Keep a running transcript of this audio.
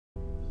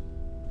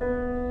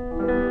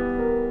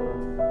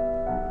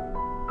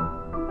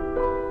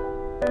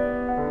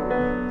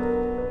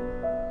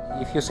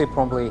If you see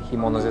probably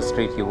him on the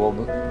street, you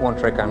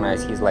won't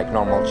recognize he's like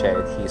normal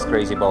child. He's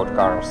crazy about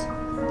cars.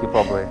 He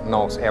probably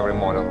knows every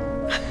model.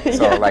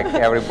 So like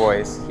every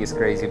boy, he's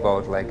crazy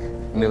about like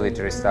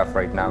military stuff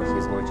right now.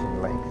 He's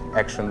watching like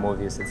action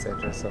movies,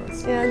 etc. So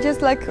it's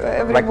just like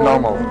every like boy.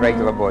 normal,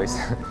 regular boys.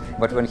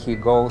 But when he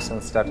goes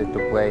and started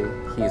to play,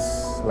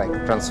 he's like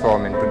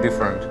transforming to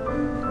different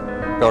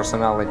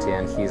personality,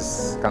 and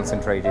he's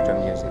concentrated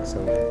on music. So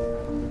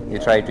we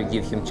try to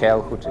give him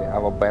childhood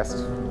our best.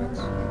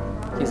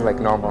 But he's like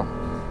normal.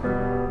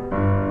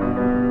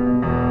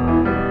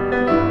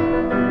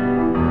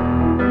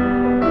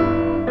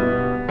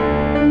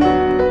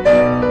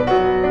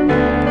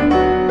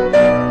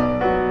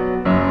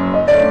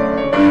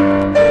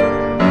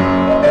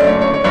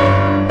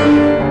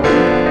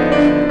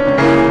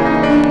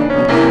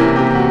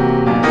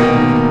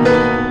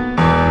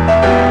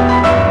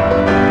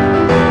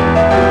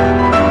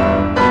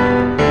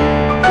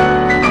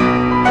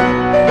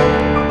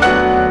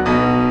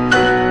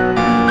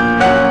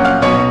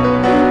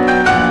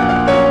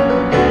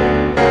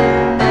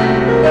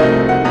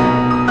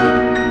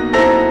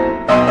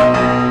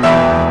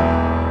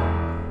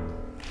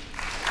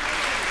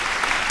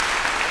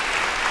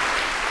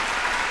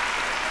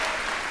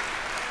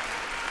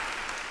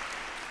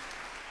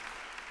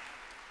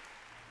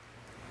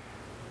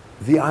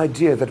 The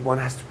idea that one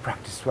has to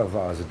practice 12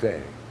 hours a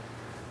day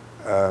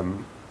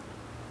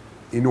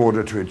in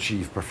order to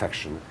achieve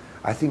perfection,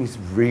 I think is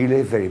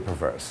really very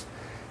perverse.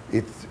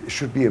 It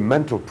should be a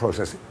mental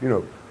process, you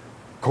know,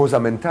 cosa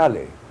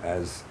mentale,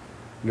 as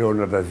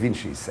Leonardo da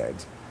Vinci said.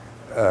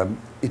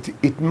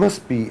 It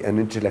must be an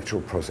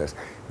intellectual process.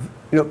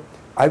 You know,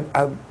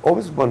 I've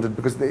always wondered,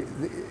 because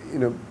you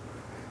know,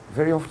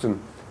 very often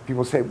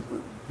people say,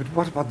 but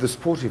what about the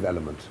sportive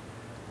element?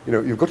 You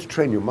know, you've got to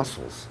train your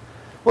muscles.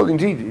 Well,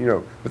 indeed, you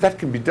know, but that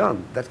can be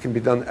done. That can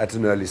be done at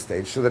an early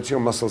stage so that your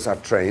muscles are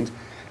trained,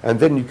 and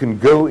then you can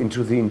go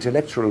into the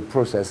intellectual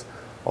process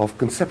of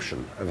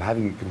conception, of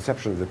having a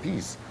conception of the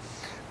piece.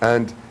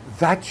 And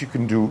that you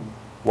can do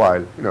while,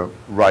 you know,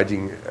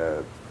 riding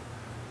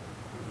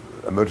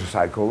a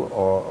motorcycle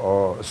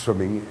or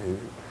swimming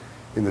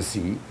in the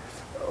sea,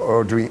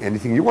 or doing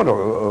anything you want,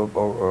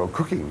 or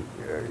cooking,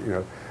 you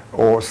know,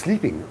 or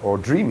sleeping, or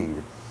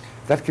dreaming.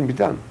 That can be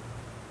done.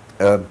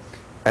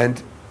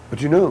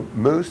 But you know,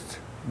 most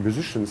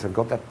musicians have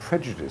got that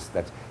prejudice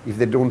that if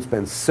they don't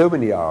spend so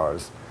many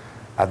hours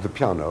at the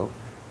piano,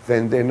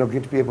 then they're not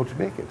going to be able to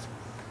make it.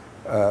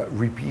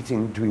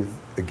 Repeating, doing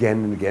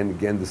again and again and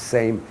again the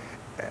same,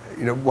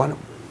 you know,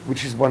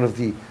 which is one of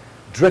the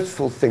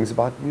dreadful things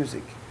about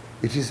music.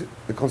 It is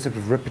the concept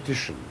of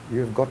repetition.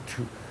 You have got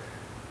to,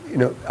 you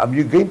know,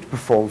 you're going to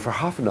perform for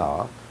half an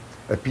hour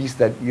a piece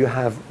that you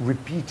have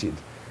repeated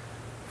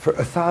for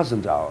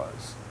 1,000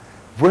 hours.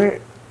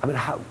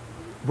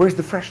 Where's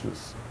the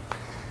freshness?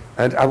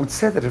 And I would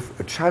say that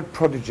a child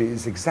prodigy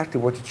is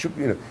exactly what it should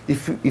be. You know,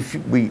 if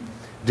we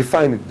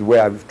define it the way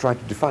I've tried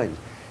to define it,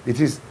 it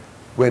is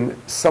when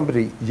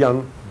somebody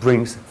young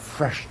brings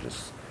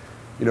freshness,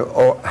 you know,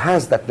 or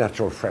has that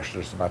natural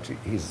freshness about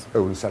his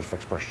own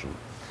self-expression.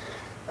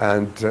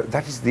 And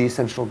that is the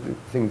essential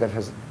thing that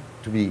has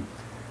to be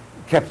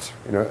kept,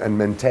 you know, and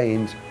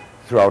maintained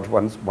throughout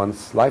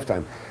one's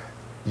lifetime.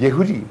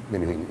 Yehudi,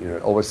 you know,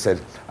 always said,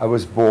 I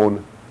was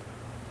born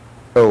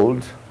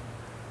old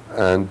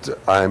and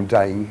I'm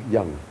dying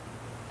young.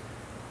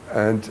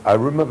 And I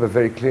remember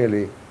very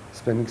clearly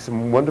spending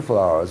some wonderful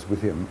hours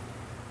with him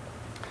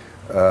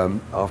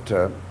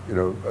after, you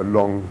know, a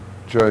long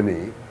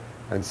journey,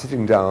 and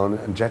sitting down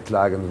and jet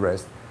lag and the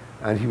rest,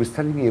 and he was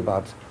telling me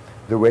about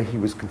the way he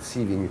was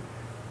conceiving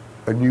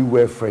a new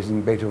way of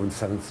phrasing Beethoven's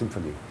 7th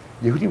Symphony.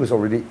 Yehudi was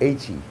already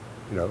 80, you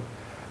know,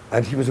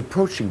 and he was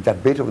approaching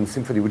that Beethoven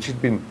symphony, which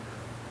had been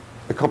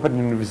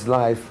accompanying his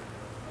life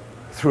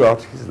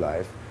throughout his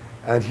life,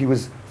 and he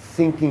was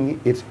thinking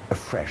it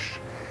afresh.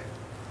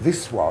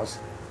 This was,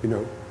 you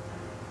know,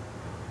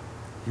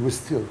 he was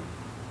still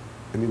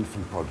an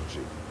infant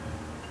prodigy.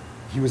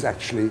 He was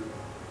actually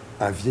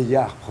un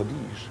vieillard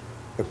prodige,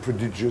 a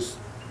prodigious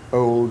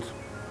old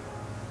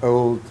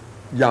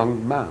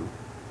young man,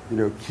 you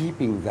know,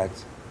 keeping that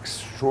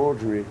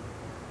extraordinary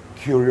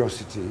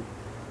curiosity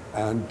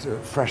and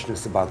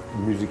freshness about the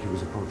music he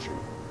was approaching.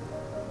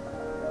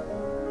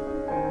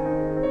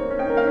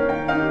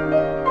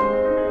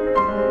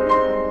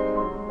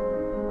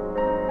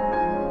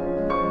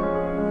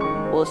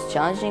 Well, it's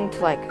challenging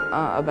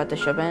to about the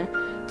Chopin,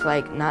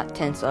 to not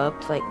tense up,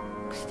 to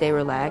stay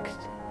relaxed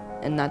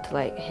and not to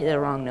hit a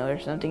wrong note or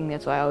something.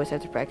 That's why I always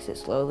have to practice it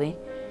slowly.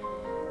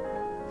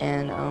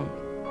 And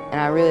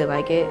I really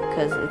like it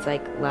because it's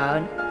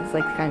loud. It's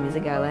the kind of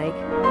music I like.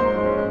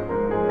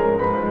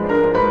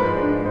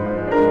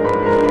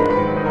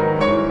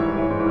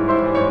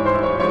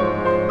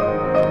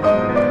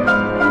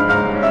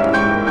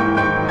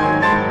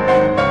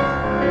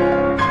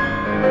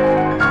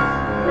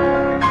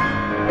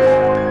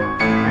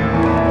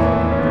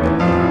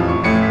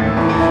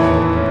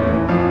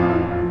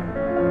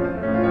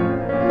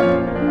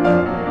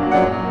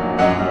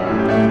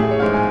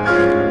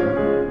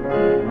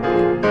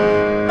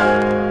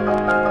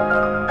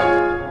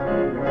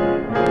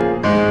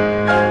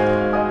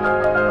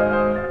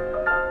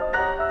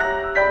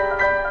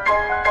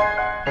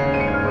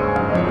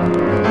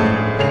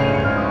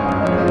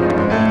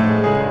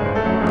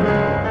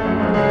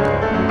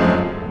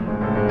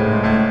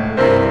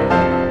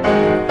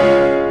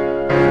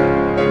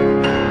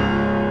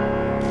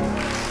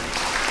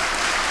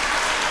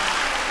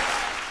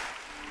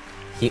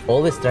 He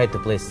always tried to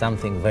play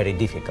something very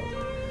difficult,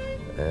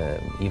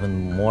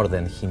 even more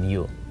than he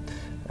knew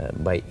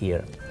by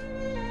ear.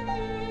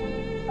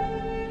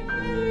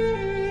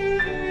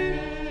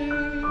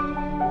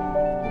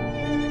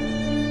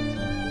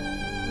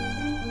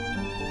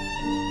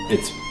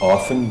 It's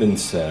often been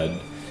said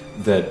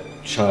that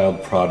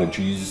child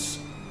prodigies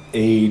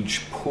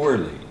age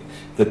poorly,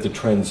 that the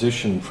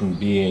transition from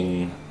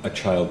being a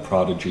child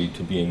prodigy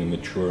to being a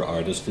mature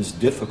artist is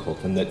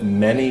difficult, and that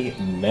many,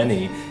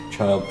 many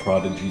child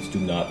prodigies do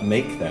not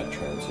make that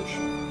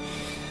transition.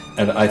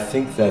 And I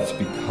think that's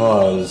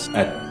because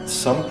at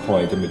some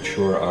point a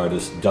mature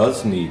artist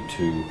does need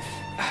to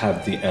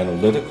have the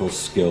analytical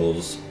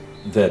skills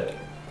that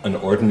an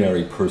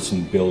ordinary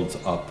person builds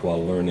up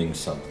while learning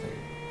something.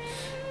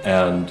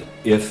 And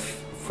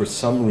if for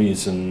some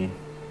reason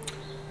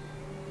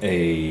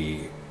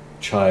a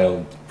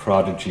child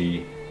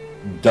prodigy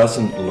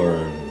doesn't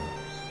learn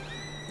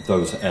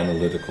those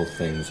analytical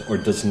things, or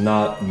does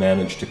not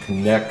manage to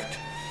connect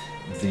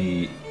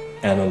the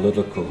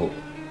analytical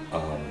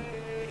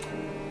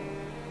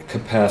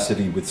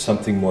capacity with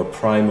something more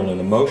primal and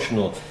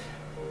emotional,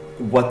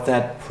 what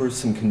that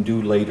person can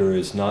do later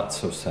is not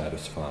so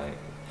satisfying.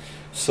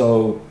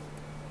 So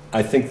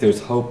I think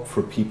there's hope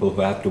for people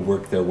who have to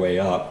work their way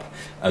up,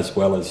 as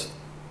well as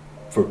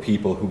for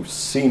people who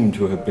seem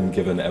to have been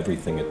given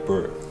everything at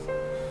birth.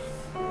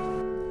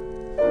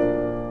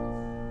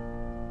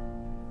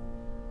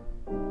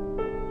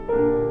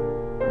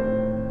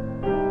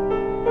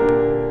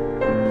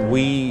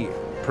 We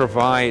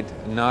provide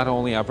not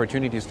only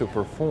opportunities to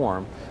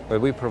perform,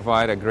 but we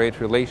provide a great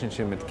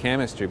relationship with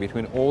chemistry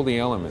between all the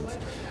elements,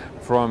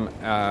 from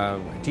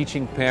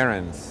teaching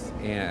parents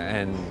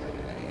and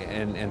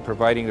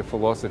providing the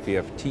philosophy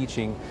of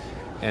teaching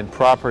and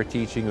proper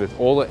teaching with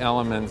all the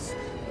elements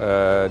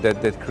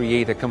that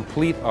create a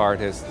complete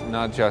artist,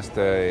 not just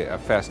a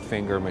fast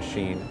finger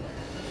machine.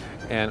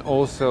 And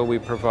also we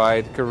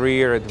provide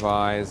career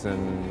advice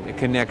and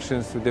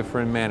connections to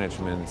different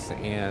managements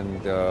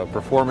and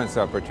performance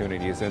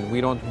opportunities. And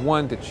we don't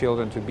want the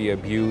children to be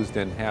abused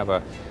and have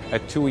a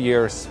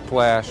 2-year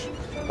splash.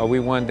 We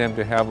want them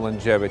to have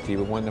longevity.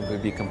 We want them to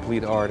be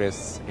complete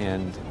artists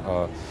and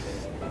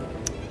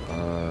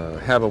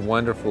have a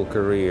wonderful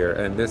career.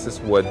 And this is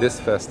what this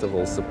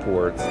festival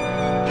supports.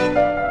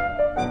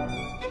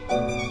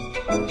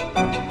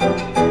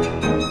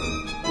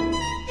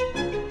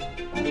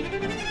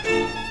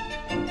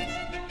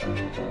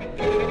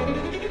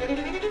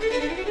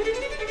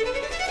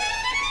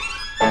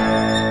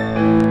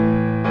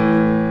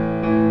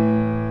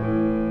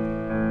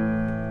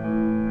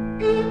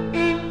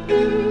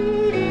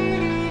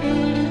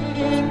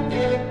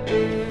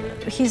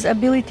 His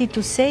ability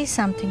to say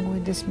something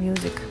with this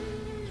music,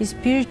 his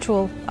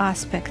spiritual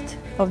aspect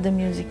of the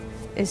music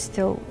is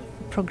still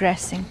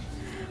progressing,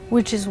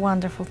 which is a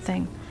wonderful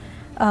thing.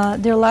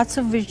 There are lots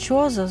of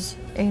virtuosos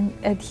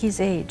at his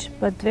age,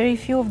 but very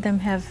few of them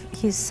have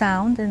his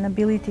sound and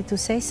ability to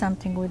say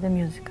something with the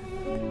music.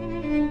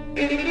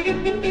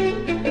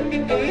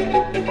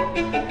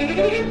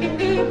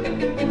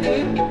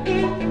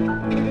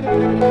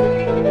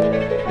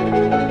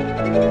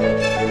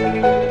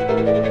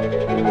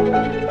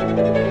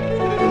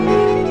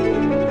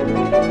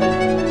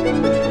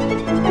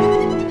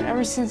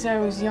 Ever since I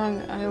was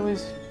young, I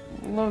always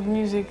loved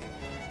music.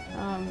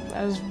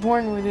 I was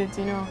born with it,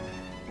 you know,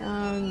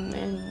 and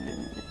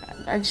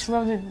I just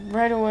loved it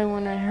right away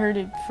when I heard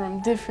it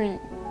from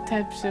different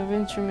types of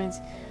instruments.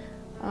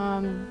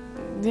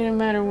 Didn't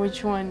matter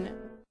which one.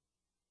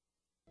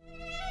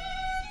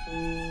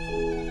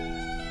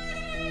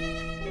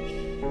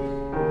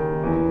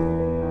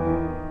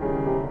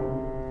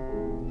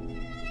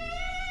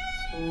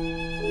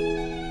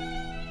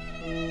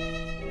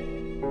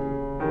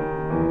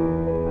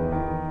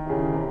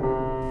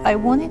 I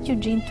wanted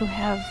Eugene to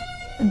have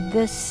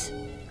this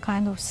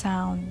kind of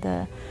sound,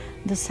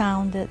 the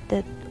sound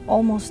that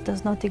almost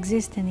does not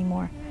exist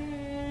anymore,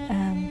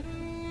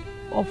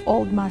 of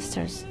old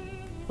masters,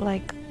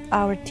 like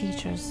our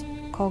teachers,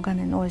 Kogan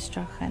and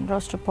Oistrach and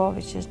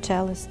Rostropovich as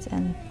cellists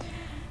and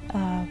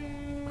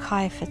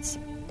Heifetz.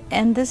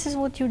 And this is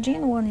what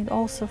Eugene wanted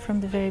also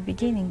from the very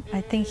beginning. I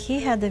think he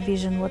had a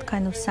vision what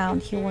kind of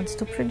sound he wants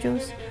to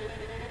produce.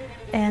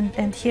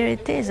 And here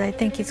it is. I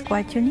think it's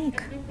quite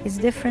unique. It's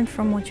different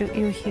from what you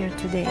hear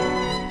today.